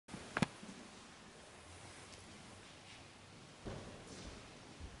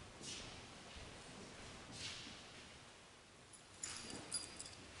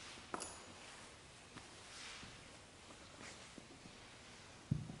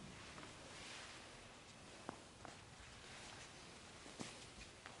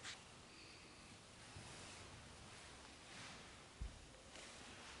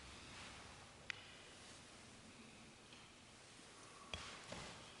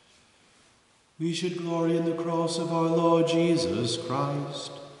We should glory in the cross of our Lord Jesus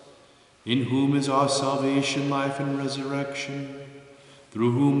Christ, in whom is our salvation, life, and resurrection,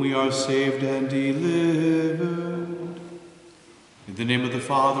 through whom we are saved and delivered. In the name of the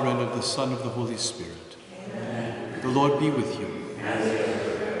Father, and of the Son, and of the Holy Spirit. Amen. The Lord be with you.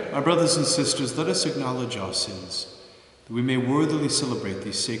 My brothers and sisters, let us acknowledge our sins, that we may worthily celebrate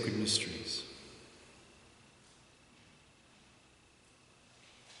these sacred mysteries.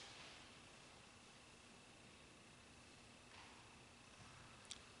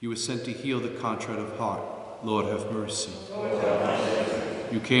 You were sent to heal the contrite of heart. Lord, have mercy. Lord, have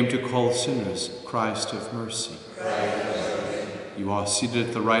mercy. You came to call sinners. Christ, have mercy. You are seated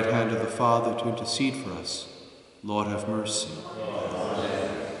at the right hand of the Father to intercede for us. Lord, have mercy.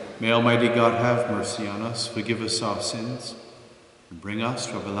 May Almighty God have mercy on us, forgive us our sins, and bring us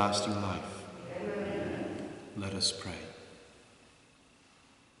to everlasting life. Amen. Let us pray.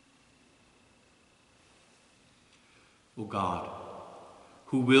 O God,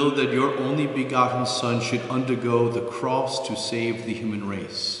 who willed that your only begotten Son should undergo the cross to save the human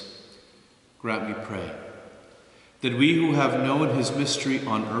race, grant, we pray, that we who have known his mystery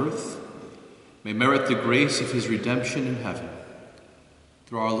on earth may merit the grace of his redemption in heaven.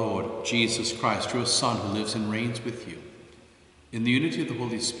 Through our Lord Jesus Christ, your Son, who lives and reigns with you, in the unity of the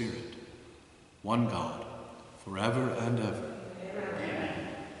Holy Spirit, one God, forever and ever. Amen.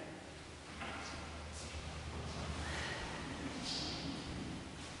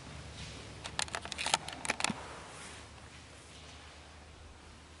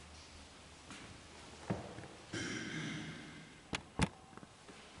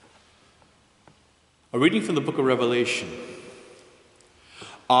 A reading from the book of Revelation.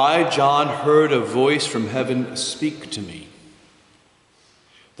 I, John, heard a voice from heaven speak to me.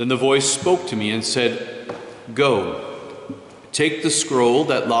 Then the voice spoke to me and said, Go, take the scroll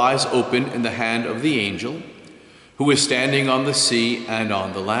that lies open in the hand of the angel who is standing on the sea and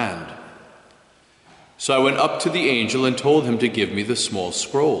on the land. So I went up to the angel and told him to give me the small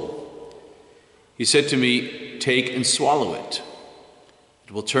scroll. He said to me, Take and swallow it.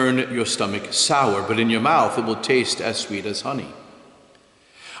 It will turn your stomach sour, but in your mouth it will taste as sweet as honey.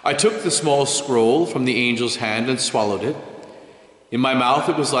 I took the small scroll from the angel's hand and swallowed it. In my mouth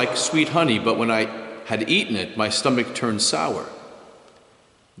it was like sweet honey, but when I had eaten it, my stomach turned sour.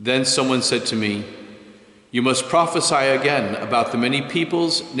 Then someone said to me, You must prophesy again about the many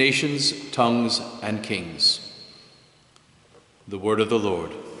peoples, nations, tongues, and kings. The word of the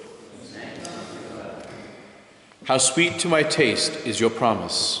Lord. How sweet to my taste is your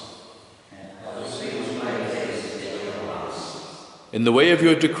promise. In the way of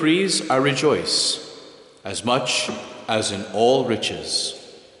your decrees I rejoice, as much as in all riches.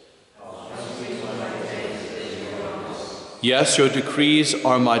 Yes, your decrees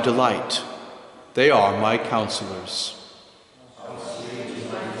are my delight. They are my counselors.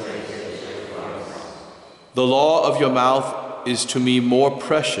 The law of your mouth is to me more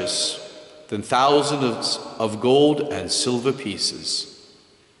precious than thousands of gold and silver pieces.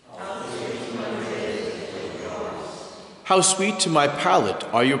 How sweet to my palate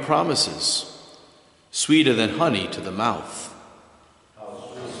are your promises, sweeter than honey to the mouth.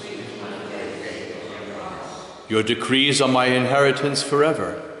 Your decrees are my inheritance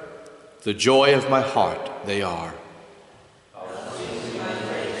forever. The joy of my heart they are.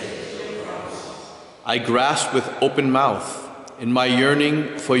 I grasp with open mouth in my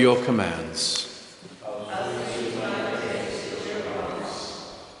yearning for your commands.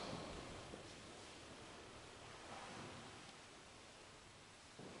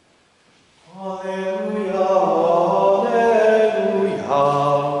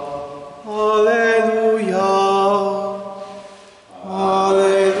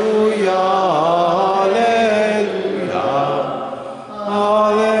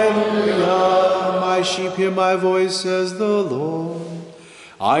 My voice, says the Lord.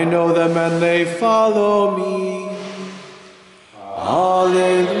 I know them and they follow me.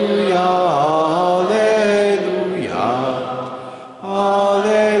 Alleluia, alleluia,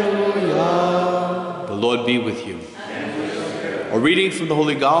 alleluia. The Lord be with you. A reading from the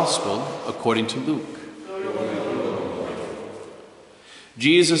Holy Gospel according to Luke.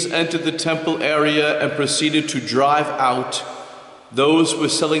 Jesus entered the temple area and proceeded to drive out those who were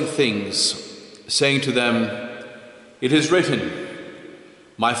selling things, saying to them, It is written,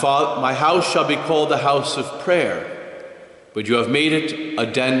 my house shall be called the house of prayer, but you have made it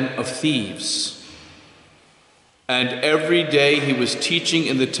a den of thieves. And every day he was teaching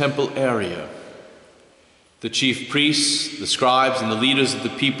in the temple area. The chief priests, the scribes, and the leaders of the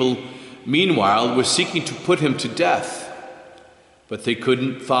people, meanwhile, were seeking to put him to death, But they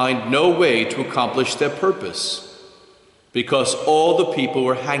couldn't find no way to accomplish their purpose, because all the people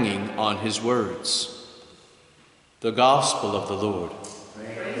were hanging on his words. The Gospel of the Lord.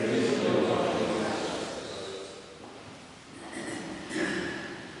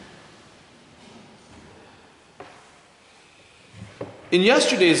 In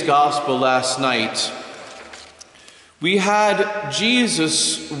yesterday's Gospel last night, we had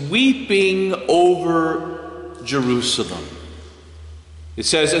Jesus weeping over Jerusalem. It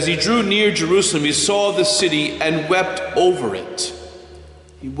says, as he drew near Jerusalem, he saw the city and wept over it.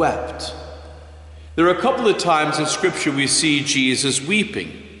 He wept. There are a couple of times in Scripture we see Jesus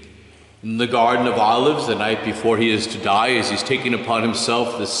weeping. In the Garden of Olives, the night before he is to die, as he's taking upon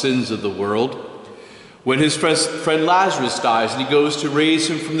himself the sins of the world. When his friend Lazarus dies and he goes to raise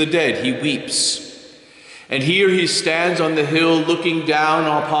him from the dead, he weeps. And here he stands on the hill looking down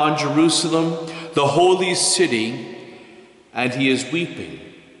upon Jerusalem, the holy city, and he is weeping.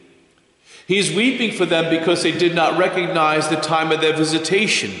 He is weeping for them because they did not recognize the time of their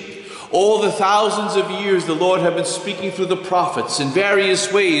visitation. All the thousands of years the Lord had been speaking through the prophets in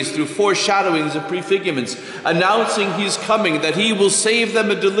various ways, through foreshadowings and prefigurements, announcing his coming, that he will save them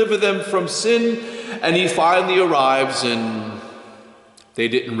and deliver them from sin. And he finally arrives and they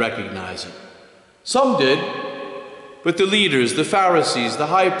didn't recognize it. Some did, but the leaders, the Pharisees, the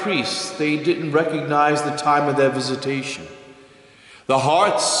high priests, they didn't recognize the time of their visitation. The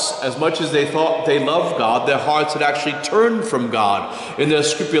hearts, as much as they thought they loved God, their hearts had actually turned from God. In their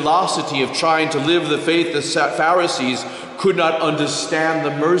scrupulosity of trying to live the faith, the Pharisees could not understand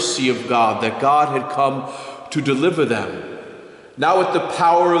the mercy of God, that God had come to deliver them. Not with the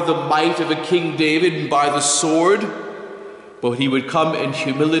power of the might of a King David and by the sword, but he would come in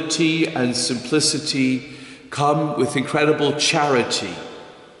humility and simplicity, come with incredible charity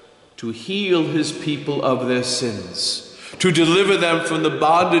to heal his people of their sins, to deliver them from the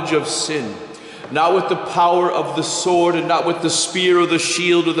bondage of sin, not with the power of the sword and not with the spear or the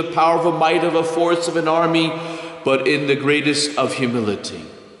shield or the power of a might of a force of an army, but in the greatest of humility.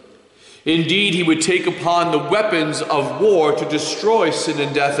 Indeed, he would take upon the weapons of war to destroy sin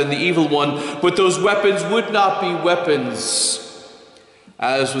and death and the evil one, but those weapons would not be weapons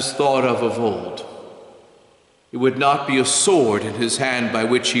as was thought of old. It would not be a sword in his hand by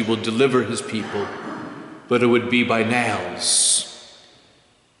which he will deliver his people, but it would be by nails.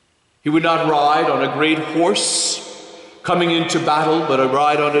 He would not ride on a great horse coming into battle, but a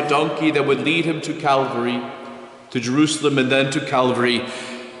ride on a donkey that would lead him to Calvary, to Jerusalem and then to Calvary.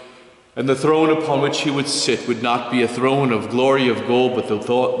 And the throne upon which he would sit would not be a throne of glory of gold, but the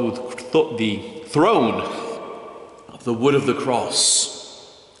throne of the wood of the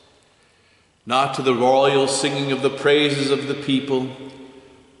cross. Not to the royal singing of the praises of the people,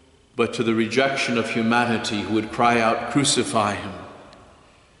 but to the rejection of humanity who would cry out, "Crucify him."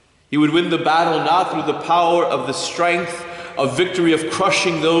 He would win the battle not through the power of the strength of victory of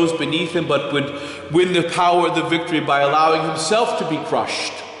crushing those beneath him, but would win the power of the victory by allowing himself to be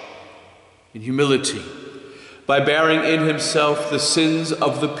crushed in humility, by bearing in himself the sins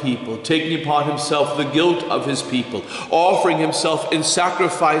of the people, taking upon himself the guilt of his people, offering himself in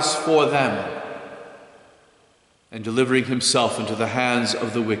sacrifice for them, and delivering himself into the hands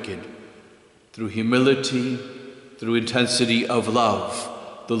of the wicked. Through humility, through intensity of love,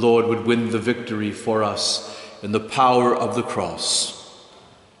 the Lord would win the victory for us in the power of the cross,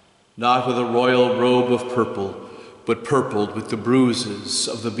 not with a royal robe of purple, but purpled with the bruises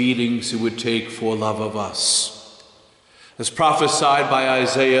of the beatings he would take for love of us. As prophesied by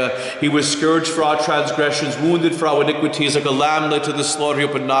Isaiah, he was scourged for our transgressions, wounded for our iniquities, like a lamb led to the slaughter, he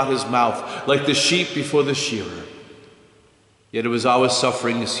opened not his mouth, like the sheep before the shearer. Yet it was our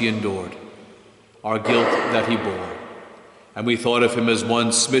sufferings he endured, our guilt that he bore. And we thought of him as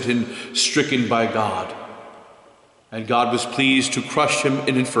one smitten, stricken by God. And God was pleased to crush him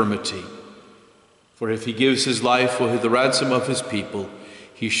in infirmity. For if he gives his life for the ransom of his people,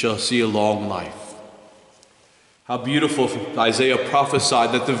 he shall see a long life. How beautiful Isaiah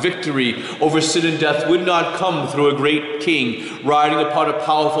prophesied that the victory over sin and death would not come through a great king riding upon a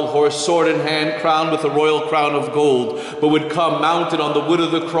powerful horse, sword in hand, crowned with a royal crown of gold, but would come mounted on the wood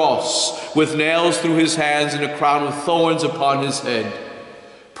of the cross, with nails through his hands and a crown of thorns upon his head,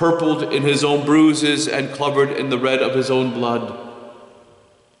 purpled in his own bruises and covered in the red of his own blood,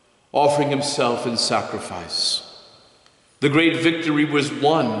 offering himself in sacrifice. The great victory was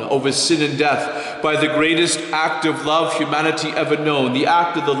won over sin and death by the greatest act of love humanity ever known, the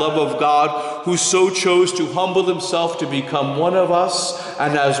act of the love of God, who so chose to humble himself to become one of us,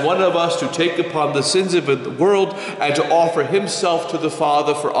 and as one of us to take upon the sins of the world and to offer himself to the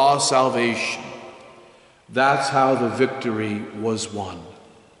Father for our salvation. That's how the victory was won.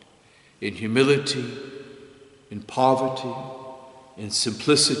 In humility, in poverty, in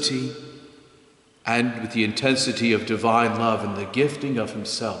simplicity, and with the intensity of divine love and the gifting of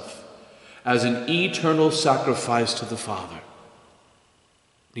himself as an eternal sacrifice to the Father.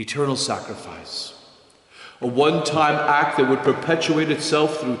 An eternal sacrifice. A one-time act that would perpetuate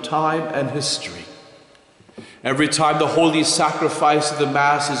itself through time and history. Every time the holy sacrifice of the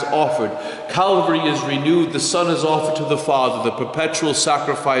Mass is offered, Calvary is renewed, the Son is offered to the Father, the perpetual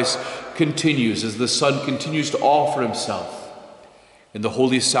sacrifice continues as the Son continues to offer himself in the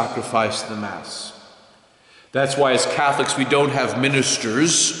holy sacrifice of the Mass. That's why as Catholics we don't have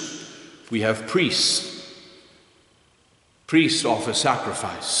ministers, we have priests. Priests offer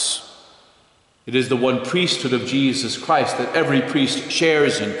sacrifice. It is the one priesthood of Jesus Christ that every priest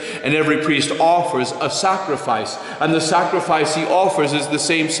shares in, and every priest offers a sacrifice. And the sacrifice he offers is the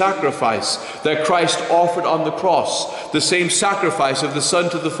same sacrifice that Christ offered on the cross, the same sacrifice of the Son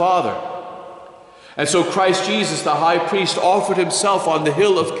to the Father. And so Christ Jesus, the high priest, offered himself on the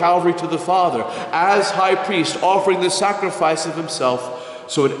hill of Calvary to the Father, as high priest, offering the sacrifice of himself.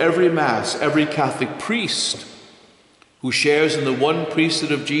 So at every Mass, every Catholic priest who shares in the one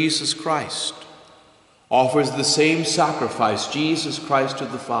priesthood of Jesus Christ offers the same sacrifice, Jesus Christ to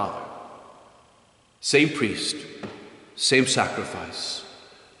the Father. Same priest, same sacrifice,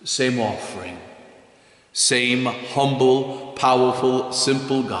 same offering, same humble, powerful,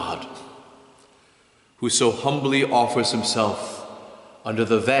 simple God, who so humbly offers himself under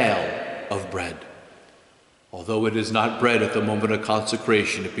the veil of bread. Although it is not bread at the moment of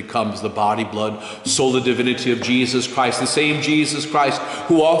consecration, it becomes the body, blood, soul, and divinity of Jesus Christ, the same Jesus Christ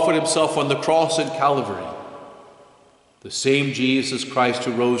who offered himself on the cross at Calvary. The same Jesus Christ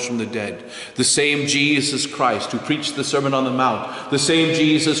who rose from the dead. The same Jesus Christ who preached the Sermon on the Mount. The same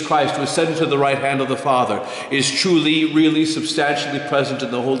Jesus Christ who ascended to the right hand of the Father is truly, really, substantially present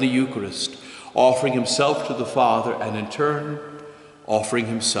in the Holy Eucharist, offering himself to the Father and in turn offering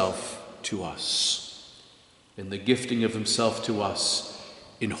himself to us in the gifting of himself to us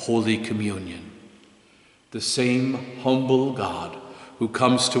in Holy Communion. The same humble God who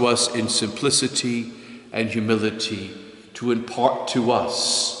comes to us in simplicity and humility to impart to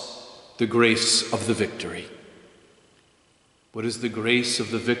us the grace of the victory. What is the grace of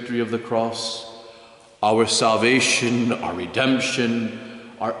the victory of the cross? Our salvation, our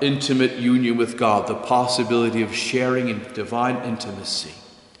redemption, our intimate union with God, the possibility of sharing in divine intimacy,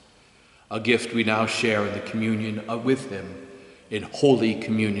 a gift we now share in the communion with him, in Holy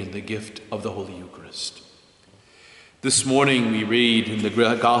Communion, the gift of the Holy Eucharist. This morning we read in the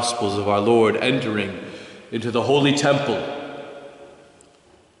Gospels of our Lord entering into the Holy Temple,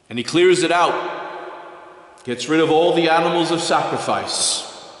 and he clears it out, gets rid of all the animals of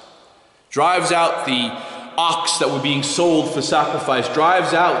sacrifice, drives out the ox that were being sold for sacrifice,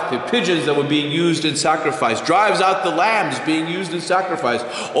 drives out the pigeons that were being used in sacrifice, drives out the lambs being used in sacrifice.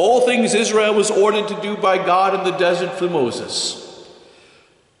 All things Israel was ordered to do by God in the desert through Moses.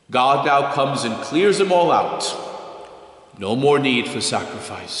 God now comes and clears them all out. No more need for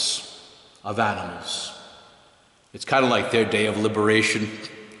sacrifice of animals. It's kind of like their day of liberation.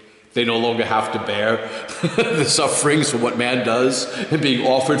 They no longer have to bear the sufferings from what man does and being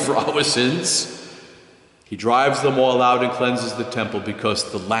offered for our sins. He drives them all out and cleanses the temple because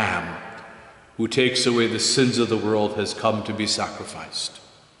the Lamb who takes away the sins of the world has come to be sacrificed.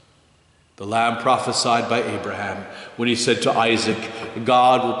 The Lamb prophesied by Abraham when he said to Isaac,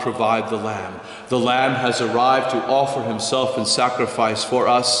 God will provide the Lamb. The Lamb has arrived to offer himself in sacrifice for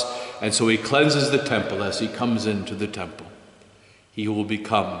us, and so he cleanses the temple as he comes into the temple. He will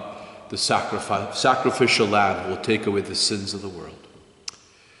become the sacrificial Lamb who will take away the sins of the world.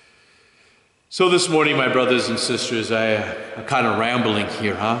 So this morning, my brothers and sisters, I'm kind of rambling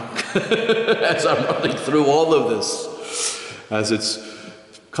here, as I'm running through all of this, as it's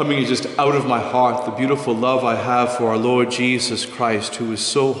coming just out of my heart, the beautiful love I have for our Lord Jesus Christ, who is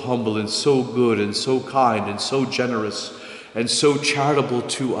so humble and so good and so kind and so generous and so charitable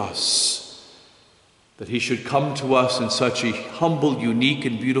to us, that he should come to us in such a humble, unique,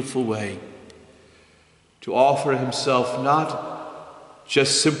 and beautiful way, to offer himself not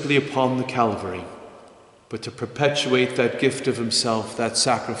just simply upon the Calvary, but to perpetuate that gift of himself, that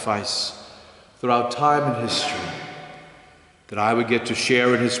sacrifice, throughout time and history, that I would get to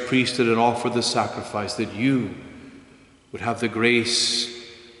share in his priesthood and offer the sacrifice, that you would have the grace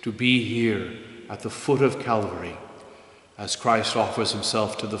to be here at the foot of Calvary as Christ offers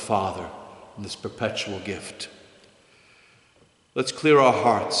himself to the Father in this perpetual gift. Let's clear our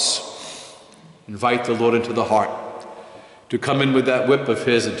hearts, invite the Lord into the heart, to come in with that whip of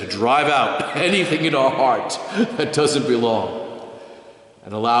his and to drive out anything in our heart that doesn't belong,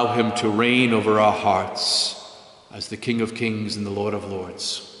 and allow him to reign over our hearts as the King of Kings and the Lord of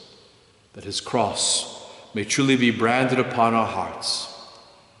Lords, that his cross may truly be branded upon our hearts,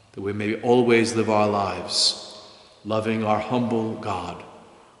 that we may always live our lives loving our humble God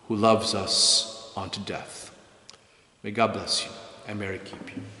who loves us unto death. May God bless you and Mary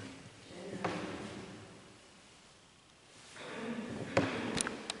keep you.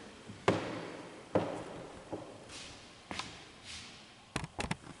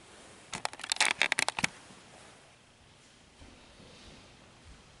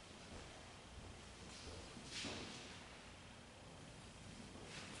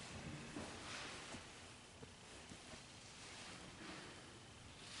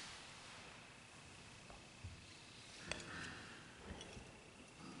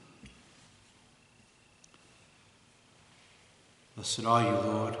 Blessed are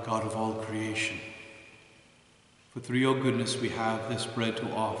you, Lord, God of all creation. For through your goodness we have this bread to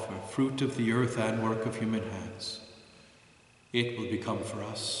offer, fruit of the earth and work of human hands. It will become for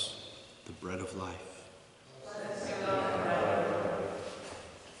us the bread of life.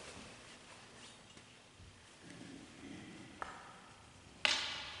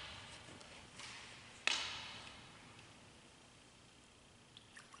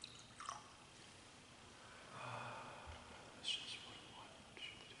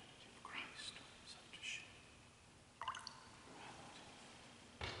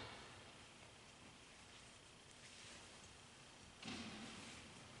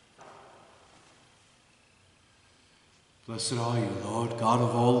 Blessed are you, Lord, God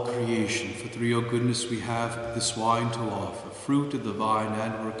of all creation, for through your goodness we have this wine to offer, fruit of the vine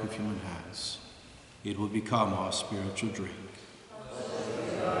and work of human hands. It will become our spiritual drink.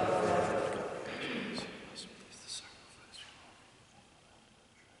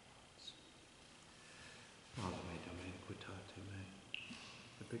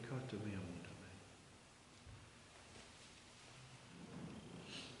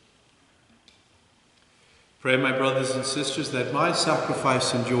 Pray, my brothers and sisters, that my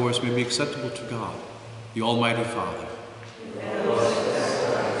sacrifice and yours may be acceptable to God, the Almighty Father.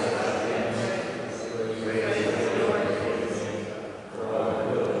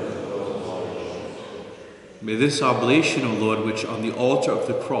 May this oblation, O Lord, which on the altar of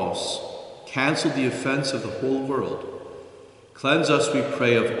the cross canceled the offense of the whole world, cleanse us, we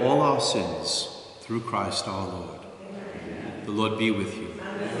pray, of all our sins, through Christ our Lord. Amen. The Lord be with you.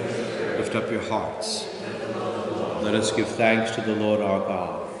 Lift up your hearts. Let us give thanks to the Lord our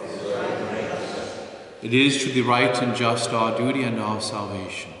God. It is truly right and just, our duty and our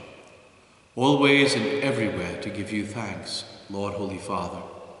salvation, always and everywhere to give you thanks, Lord, Holy Father,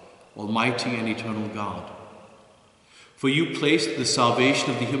 Almighty and eternal God. For you placed the salvation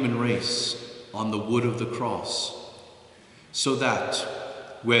of the human race on the wood of the cross, so that,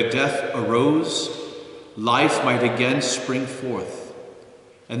 where death arose, life might again spring forth,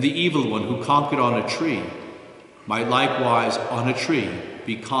 and the evil one who conquered on a tree might likewise on a tree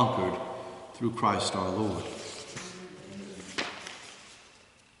be conquered through Christ our Lord.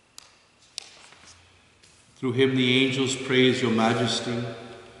 Through him the angels praise your majesty,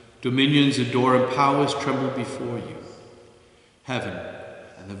 dominions adore and powers tremble before you. Heaven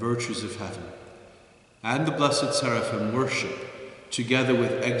and the virtues of heaven and the blessed seraphim worship together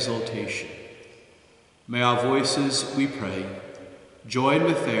with exaltation. May our voices, we pray, join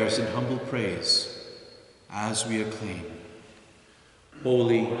with theirs in humble praise as we acclaim.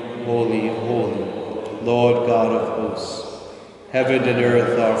 Holy, holy, holy, Lord God of hosts, heaven and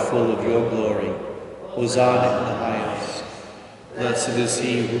earth are full of your glory. Hosanna in the highest. Blessed is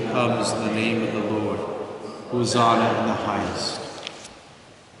he who comes in the name of the Lord. Hosanna in the highest.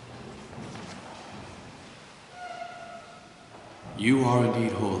 You are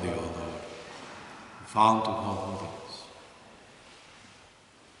indeed holy, O Lord, fount of all holiness.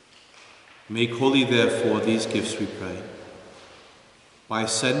 Make holy, therefore, these gifts, we pray, by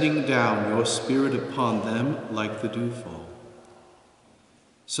sending down your Spirit upon them like the dewfall,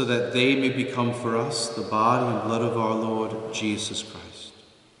 so that they may become for us the body and blood of our Lord Jesus Christ.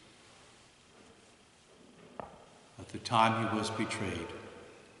 At the time he was betrayed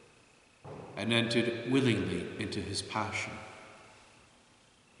and entered willingly into his passion,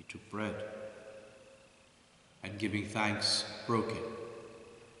 he took bread and, giving thanks, broke it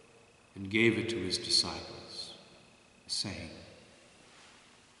and gave it to his disciples, saying,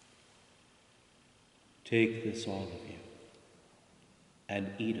 "Take this, all of you,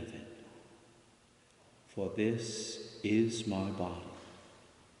 and eat of it, for this is my body,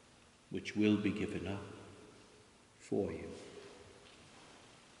 which will be given up before you.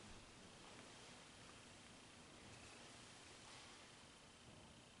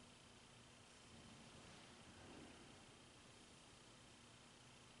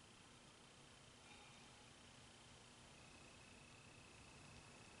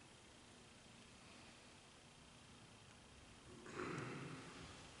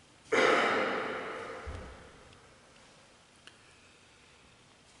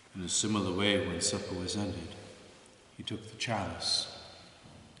 In a similar way, when supper was ended, he took the chalice,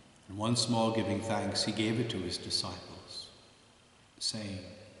 and once more giving thanks, he gave it to his disciples, saying,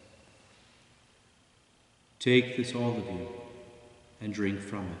 "Take this, all of you, and drink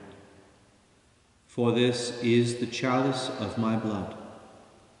from it. For this is the chalice of my blood,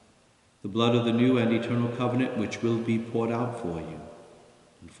 the blood of the new and eternal covenant, which will be poured out for you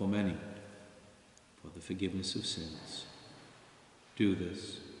and for many, for the forgiveness of sins. Do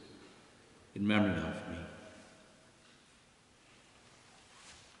this in memory of me."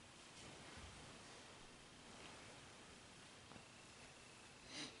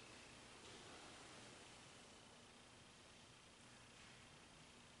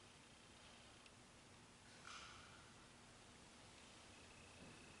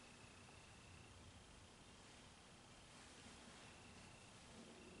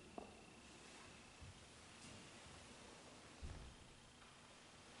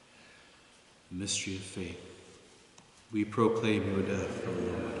 Mystery of faith. We proclaim your death, O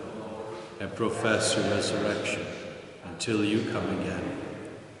Lord, and profess your resurrection until you come again.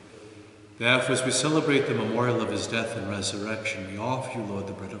 Therefore, as we celebrate the memorial of his death and resurrection, we offer you, Lord,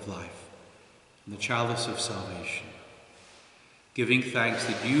 the bread of life and the chalice of salvation, giving thanks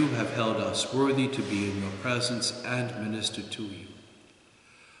that you have held us worthy to be in your presence and minister to you.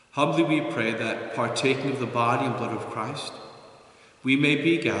 Humbly we pray that, partaking of the body and blood of Christ, we may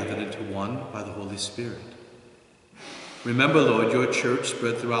be gathered into one by the Holy Spirit. Remember, Lord, your church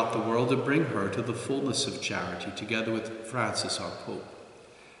spread throughout the world, and bring her to the fullness of charity, together with Francis, our Pope,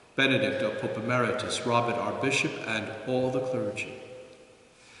 Benedict, our Pope Emeritus, Robert, our Bishop, and all the clergy.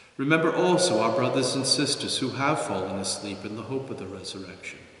 Remember also our brothers and sisters who have fallen asleep in the hope of the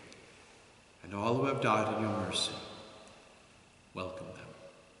resurrection, and all who have died in your mercy. Welcome them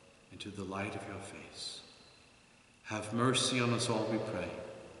into the light of your face. Have mercy on us all, we pray,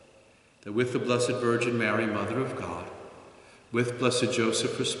 that with the Blessed Virgin Mary, Mother of God, with blessed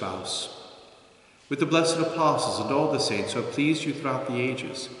Joseph, her spouse, with the blessed apostles and all the saints who have pleased you throughout the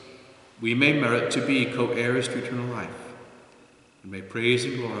ages, we may merit to be co-heirs to eternal life, and may praise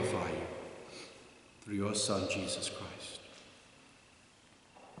and glorify you through your Son, Jesus Christ.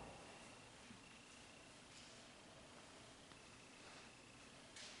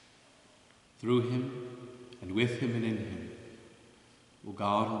 Through him, and with him and in him, O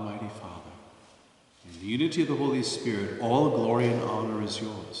God, Almighty Father, in the unity of the Holy Spirit, all glory and honor is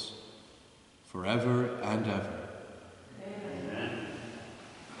yours, forever and ever. Amen.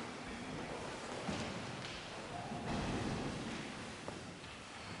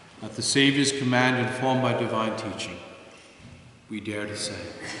 At the Savior's command, informed by divine teaching, we dare to say,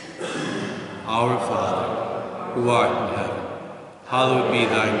 Our Father, who art in heaven, hallowed be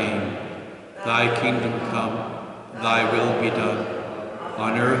thy name. Thy kingdom come, thy will be done,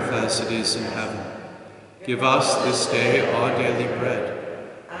 on earth as it is in heaven. Give us this day our daily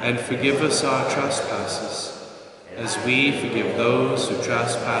bread, and forgive us our trespasses, as we forgive those who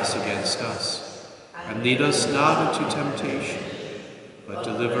trespass against us. And lead us not into temptation, but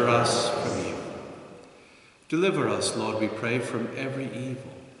deliver us from evil. Deliver us, Lord, we pray, from every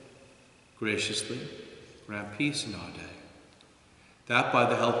evil. Graciously grant peace in our day, that by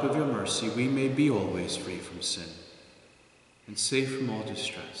the help of your mercy we may be always free from sin and safe from all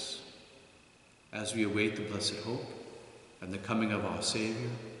distress, as we await the blessed hope and the coming of our Savior,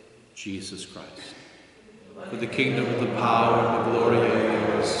 Jesus Christ. For the kingdom, and the power, and the glory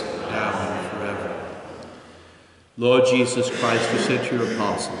are yours, now and forever. Lord Jesus Christ, who said to your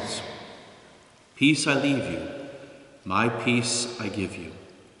apostles, "Peace I leave you, my peace I give you."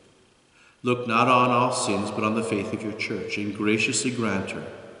 Look not on our sins, but on the faith of your church, and graciously grant her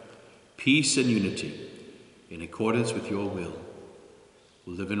peace and unity in accordance with your will,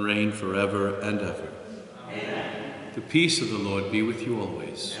 who live and reign forever and ever. Amen. The peace of the Lord be with you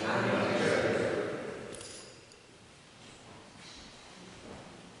always.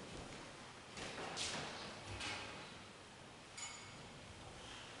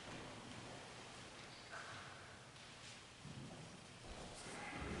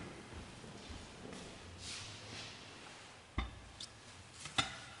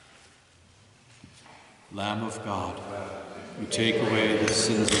 Lamb of God, you take away the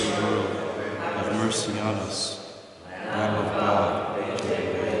sins of the world, have mercy on us. Lamb of God,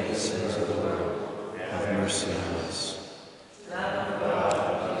 take away the sins of the world, have mercy on us.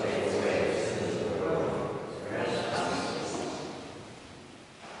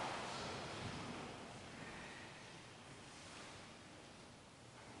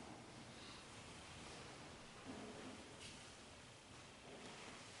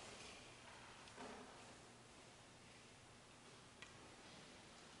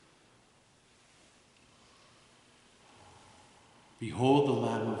 Behold the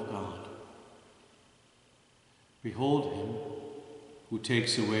Lamb of God. Behold him who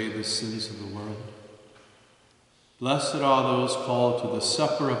takes away the sins of the world. Blessed are those called to the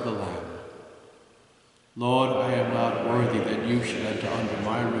supper of the Lamb. Lord, I am not worthy that you should enter under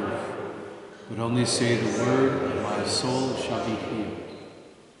my roof, but only say the word, and my soul shall be healed.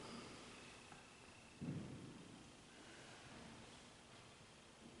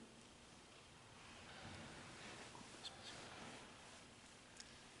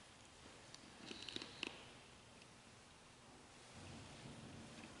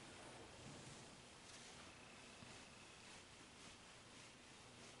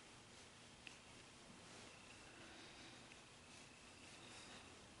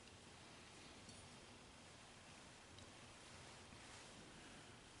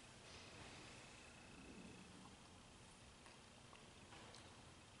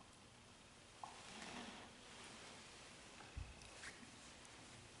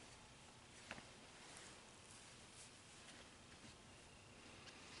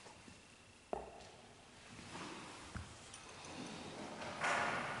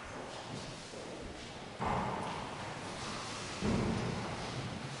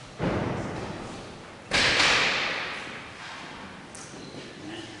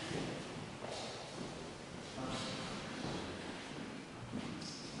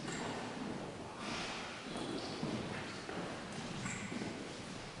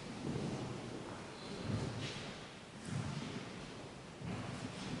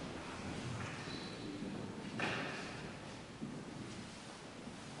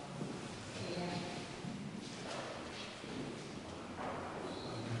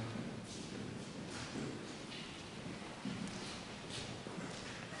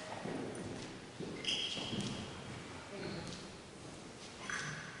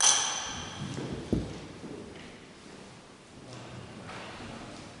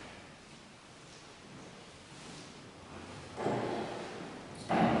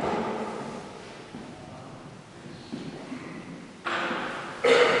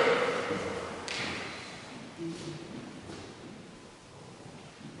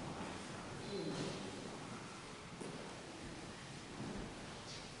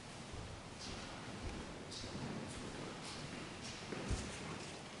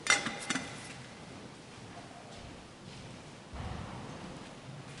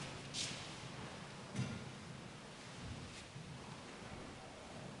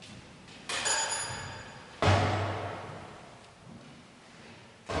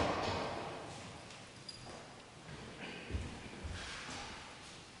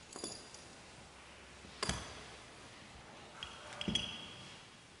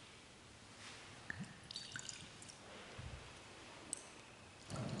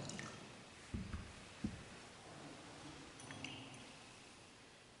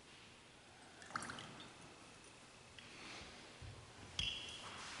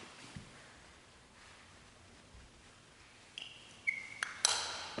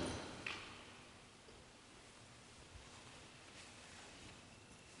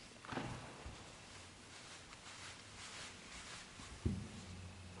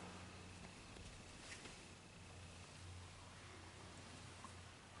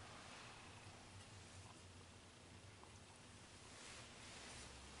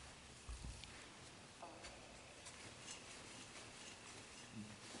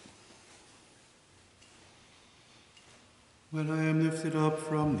 When I am lifted up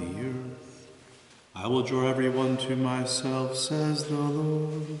from the earth, I will draw everyone to myself, says the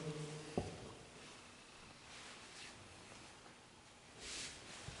Lord.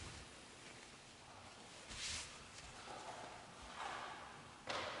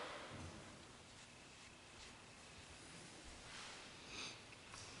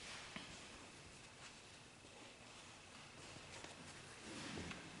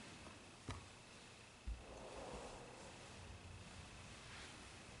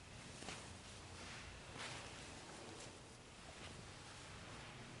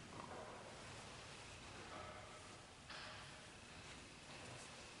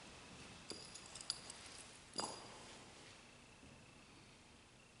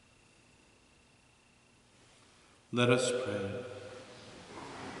 Let us pray.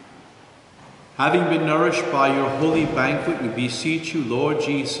 Having been nourished by your holy banquet, we beseech you, Lord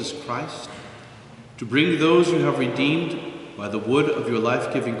Jesus Christ, to bring those you have redeemed by the wood of your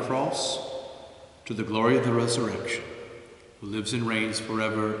life-giving cross to the glory of the resurrection, who lives and reigns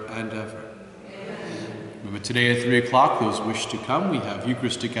forever and ever. Amen. Remember, today at 3 o'clock, those who wish to come, we have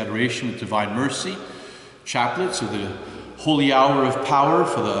Eucharistic adoration with Divine Mercy, chaplets of the Holy Hour of Power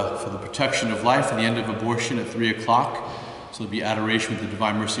for the protection of life and the end of abortion at 3 o'clock. So there'll be adoration with the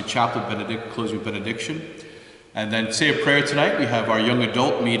Divine Mercy Chaplet, closing with benediction. And then say a prayer tonight. We have our young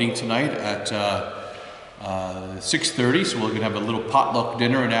adult meeting tonight at 6:30. So we're going to have a little potluck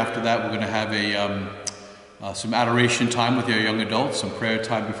dinner, and after that we're going to have some adoration time with our young adults, some prayer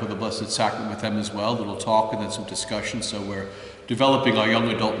time before the Blessed Sacrament with them as well, a little talk and then some discussion. So we're developing our young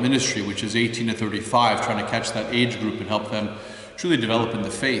adult ministry, which is 18 to 35, trying to catch that age group and help them truly develop in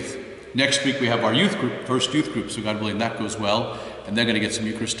the faith. Next week we have our youth group, first youth group, so God willing that goes well, and they're going to get some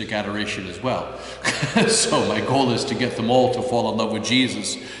Eucharistic adoration as well. So my goal is to get them all to fall in love with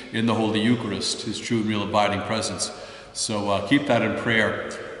Jesus in the Holy Eucharist, his true and real abiding presence. So keep that in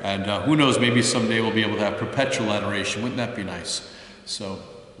prayer, and who knows, maybe someday we'll be able to have perpetual adoration. Wouldn't that be nice? So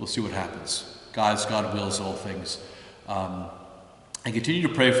we'll see what happens. God wills all things. And continue to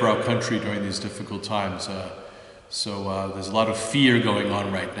pray for our country during these difficult times. There's a lot of fear going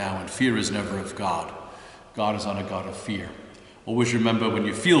on right now, and fear is never of God. God is not a God of fear. Always remember, when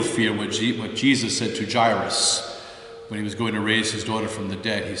you feel fear, what Jesus said to Jairus when he was going to raise his daughter from the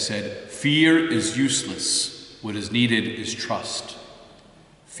dead. He said, "Fear is useless. What is needed is trust."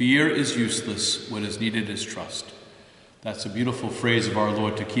 Fear is useless. What is needed is trust. That's a beautiful phrase of our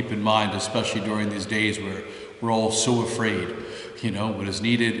Lord to keep in mind, especially during these days where we're all so afraid. What is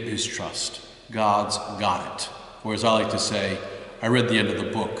needed is trust. God's got it. Or as I like to say, I read the end of the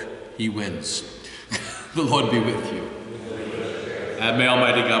book. He wins. The Lord be with you. And may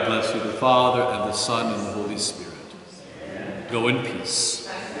Almighty God bless you, the Father, and the Son, and the Holy Spirit. Go in peace.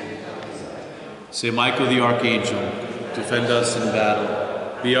 Saint Michael the Archangel, defend us in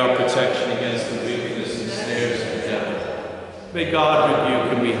battle. Be our protection against the wickedness and snares of the devil. May God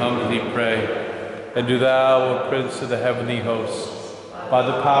rebuke, and we humbly pray. And do thou, O Prince of the heavenly hosts, by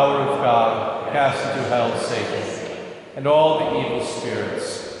the power of God, cast into hell Satan, and all the evil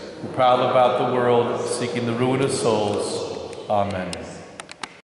spirits who prowl about the world, seeking the ruin of souls. Amen.